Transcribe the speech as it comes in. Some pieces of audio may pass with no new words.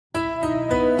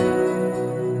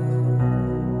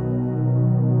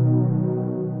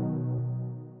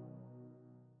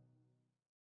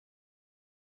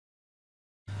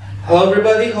Hello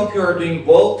everybody, hope you are doing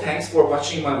well. Thanks for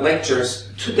watching my lectures.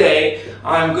 Today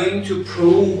I'm going to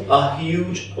prove a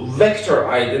huge vector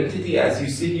identity as you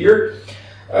see here.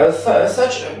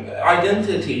 Such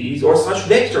identities or such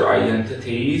vector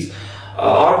identities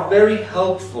are very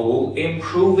helpful in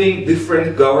proving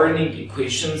different governing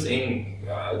equations in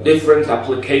different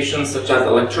applications such as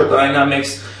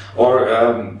electrodynamics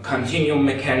or continuum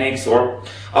mechanics or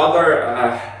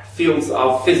other fields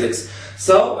of physics.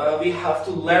 So we have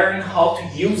to learn how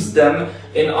to use them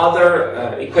in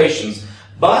other equations.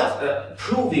 But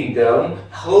proving them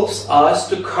helps us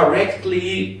to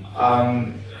correctly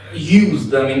use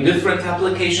them in different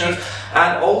applications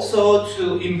and also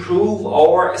to improve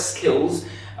our skills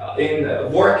in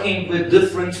working with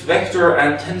different vector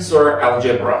and tensor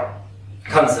algebra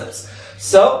concepts.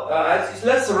 So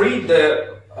let's read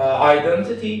the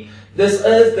identity. This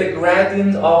is the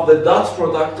gradient of the dot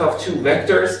product of two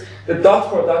vectors. The dot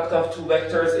product of two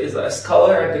vectors is a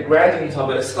scalar and the gradient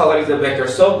of a scalar is a vector.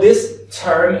 So this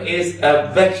term is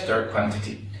a vector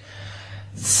quantity.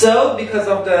 So because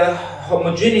of the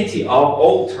homogeneity of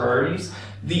all terms,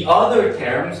 the other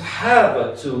terms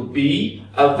have to be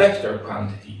a vector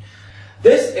quantity.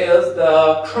 This is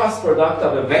the cross product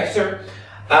of a vector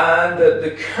and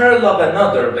the curl of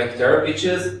another vector, which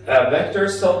is a vector.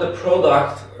 So the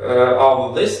product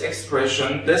of this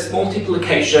expression, this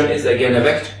multiplication, is again a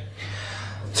vector.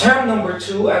 Term number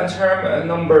 2 and term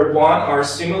number 1 are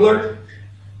similar.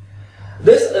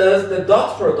 This is the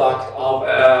dot product of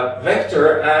a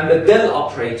vector and the del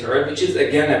operator, which is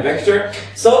again a vector.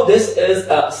 So this is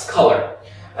a scalar.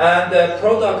 And the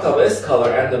product of a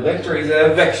scalar and the vector is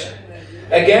a vector.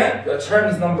 Again, the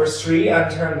terms number 3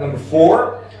 and term number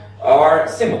 4 are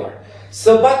similar.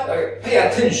 So, but pay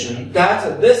attention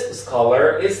that this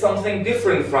scalar is something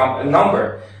different from a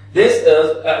number. This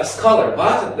is a scalar,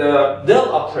 but the del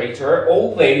operator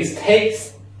always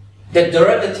takes the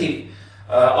derivative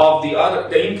of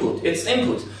the input, its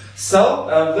input. So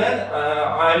when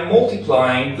I'm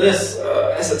multiplying this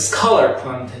as a scalar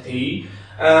quantity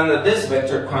and this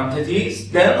vector quantities,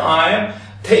 then I'm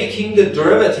taking the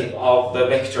derivative of the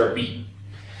vector b.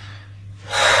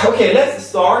 Okay, let's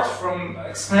start from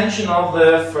expansion of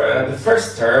the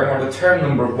first term, or the term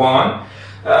number 1.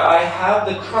 I have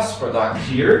the cross product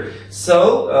here,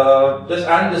 so this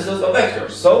is a vector.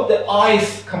 So the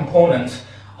ith component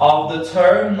of the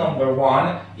term number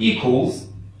 1 equals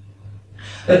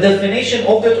the definition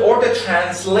of it, or the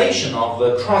translation of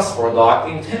the cross product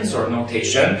in tensor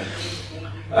notation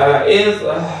is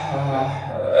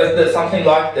something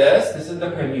like this. This is the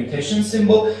permutation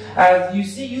symbol. As you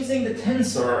see, using the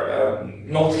tensor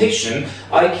notation,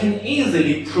 I can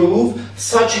easily prove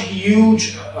such a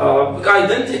huge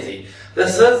identity.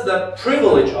 This is the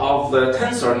privilege of the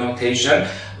tensor notation,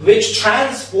 which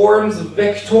transforms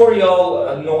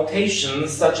vectorial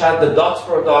notations such as the dot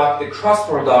product, the cross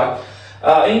product,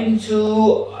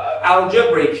 into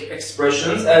algebraic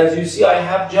expressions. As you see, I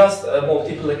have just a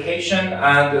multiplication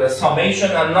and a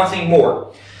summation and nothing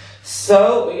more.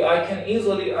 So I can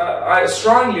easily, I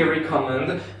strongly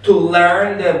recommend to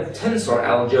learn the tensor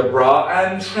algebra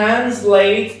and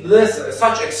translate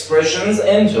such expressions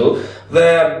into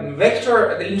the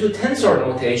vector, into tensor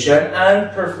notation,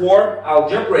 and perform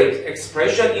algebraic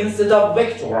expression instead of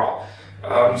vectorial.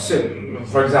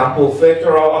 For example,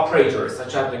 vectorial operators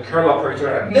such as the curl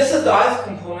operator. And this is the ith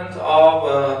component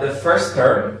of the first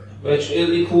term, which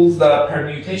equals the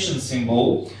permutation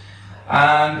symbol.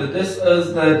 And this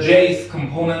is the jth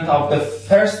component of the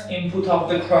first input of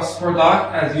the cross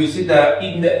product. As you see, the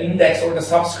index or the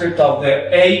subscript of the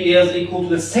a is equal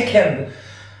to the second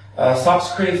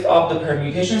subscript of the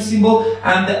permutation symbol.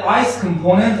 And the ith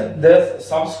component, the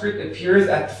subscript, appears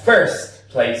at first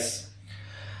place.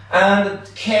 And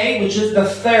k, which is the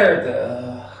third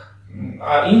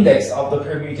index of the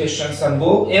permutation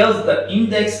symbol, is the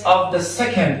index of the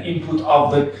second input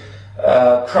of the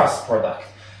cross product.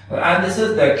 And this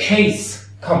is the kth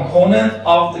component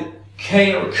of the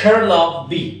curl of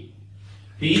b.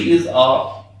 b is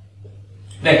a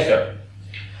vector.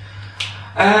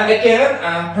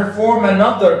 Again, perform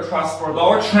another cross product,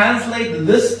 or translate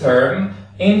this term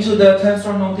into the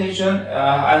tensor notation,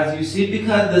 as you see,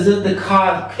 because this is the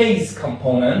kth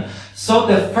component. So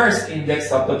the first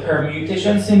index of the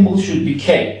permutation symbol should be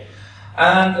k.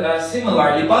 And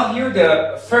similarly, but here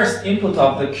the first input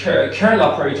of the curl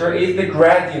operator is the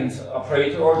gradient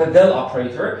operator or the del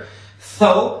operator.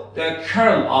 So the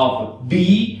curl of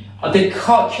b, the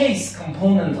kth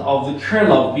component of the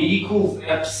curl of b equals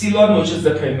epsilon, which is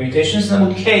the permutation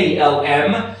symbol,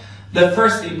 klm. The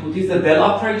first input is the del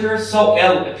operator, so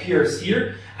L appears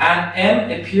here, and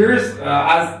M appears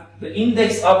as the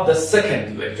index of the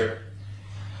second vector.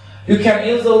 You can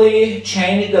easily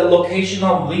change the location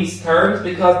of these terms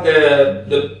because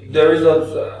there is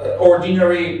an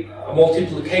ordinary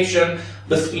multiplication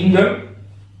between them.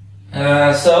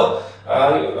 As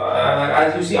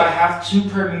you see, I have two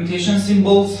permutation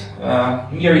symbols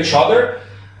near each other,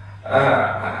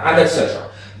 and etc.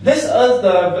 This is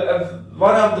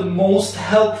one of the most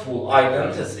helpful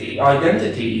identities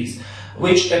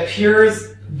which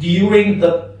appears during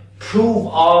the proof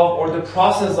of, or the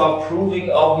process of proving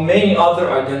of many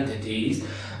other identities.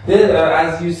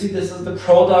 As you see, this is the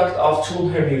product of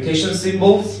two permutation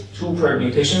symbols,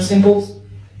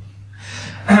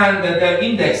 and the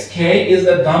index k is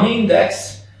the dummy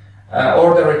index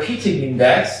or the repeating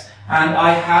index, and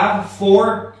I have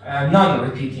four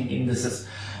non-repeating indices.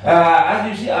 As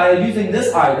you see, using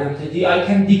this identity, I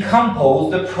can decompose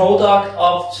the product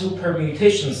of two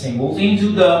permutation symbols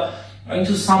into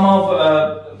some of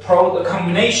the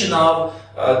combination of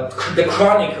the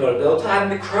chronicle delta,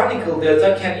 and the chronicle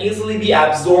delta can easily be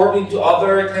absorbed into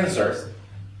other tensors.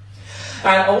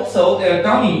 And also the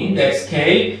dummy index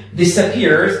k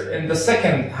disappears in the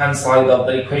second hand side of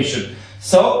the equation.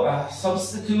 So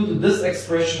substitute this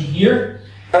expression here.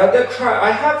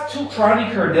 I have two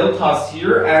chronicle deltas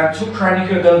here and two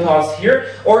chronicle deltas here,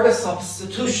 or the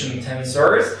substitution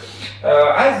tensors.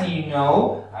 As you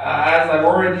know, as I've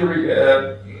already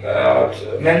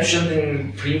mentioned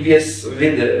in previous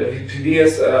videos,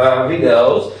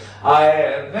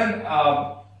 when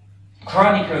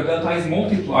chronicle delta is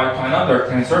multiplied to another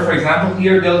tensor, for example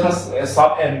here delta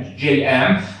sub m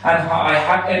jm, and I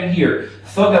have m here.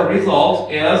 So the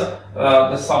result is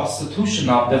the substitution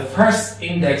of the first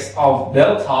index of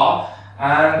delta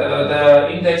and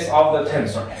the index of the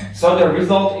tensor. So the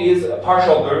result is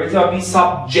partial derivative of b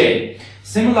sub j.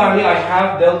 Similarly, I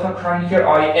have delta chronicle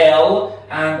il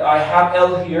and I have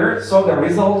L here, so the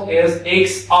result is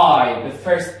xi, the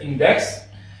first index.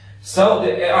 So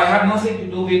I have nothing to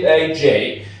do with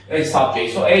aj, a sub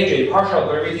j. So aj, partial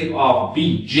derivative of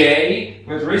bj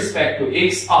with respect to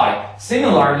xi.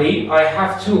 Similarly, I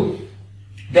have two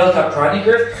delta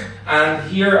chronicles, and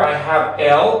here I have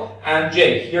L and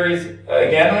j. Here is,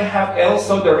 again, I have L,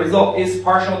 so the result is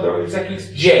partial derivative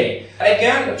of j.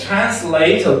 Again,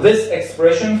 translate this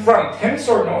expression from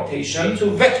tensor notation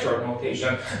to vector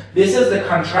notation. This is the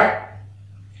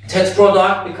contracted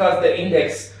product because the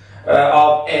index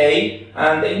of A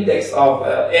and the index of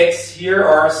X here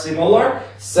are similar.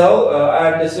 So,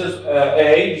 and this is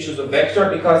A, which is a vector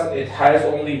because it has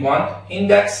only one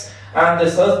index. And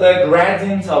this is the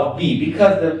gradient of B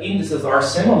because the indices are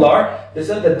similar. This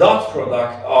is the dot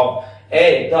product of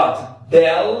A dot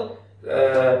del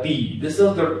B. This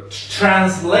is the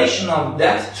translation of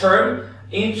that term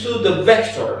into the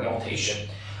vector notation.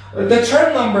 The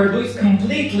term number 2 is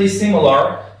completely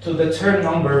similar to the term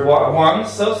number 1.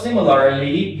 So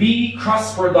similarly, B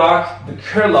cross product the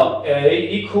curl of A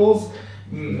equals,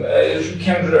 you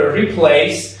can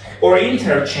replace or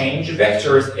interchange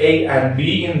vectors A and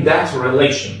B in that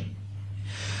relation.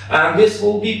 And this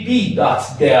will be B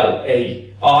dot del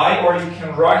A I, or you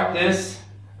can write this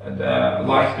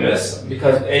like this,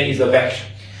 because A is a vector.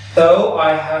 So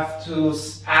I have to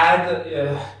add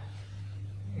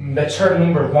the term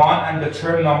number 1 and the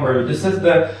term number. This is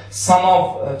the sum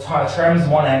of terms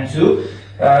 1 and 2.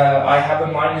 I have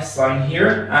a minus sign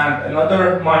here and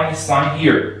another minus sign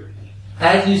here.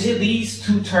 As you see, these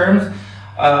two terms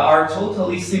are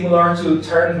totally similar to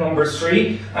term number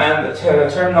 3 and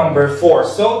term number 4.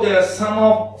 So the sum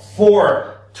of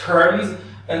 4 terms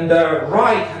on the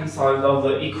right hand side of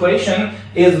the equation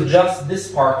is just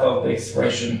this part of the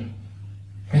expression,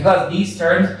 because these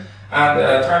terms and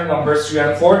term numbers 3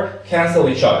 and 4 cancel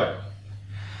each other.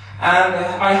 And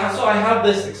I have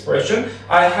this expression.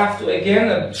 I have to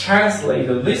again translate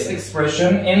this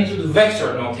expression into the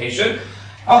vector notation.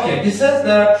 Okay, this is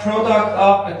the product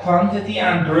of a quantity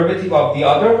and derivative of the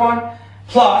other one,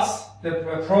 plus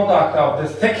the product of the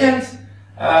second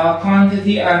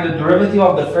quantity and the derivative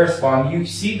of the first one. You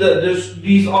see that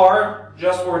these are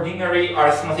just ordinary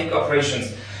arithmetic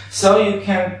operations. So you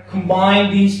can combine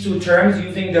these two terms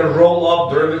using the rule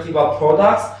of derivative of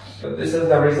products. So this is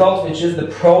the result, which is the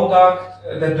product,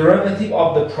 the derivative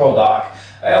of the product.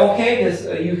 Okay,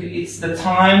 it's the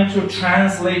time to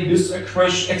translate this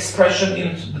expression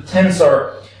into the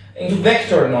tensor, into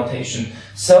vector notation.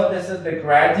 So this is the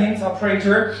gradient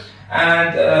operator,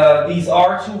 and these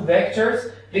are two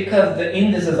vectors because the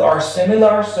indices are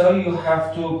similar. So you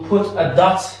have to put a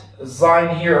dot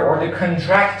sign here, or the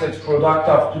contracted product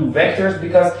of two vectors,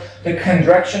 because the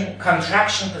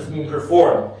contraction has been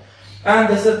performed. And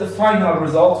this is the final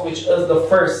result, which is the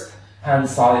first hand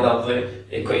side of the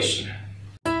equation.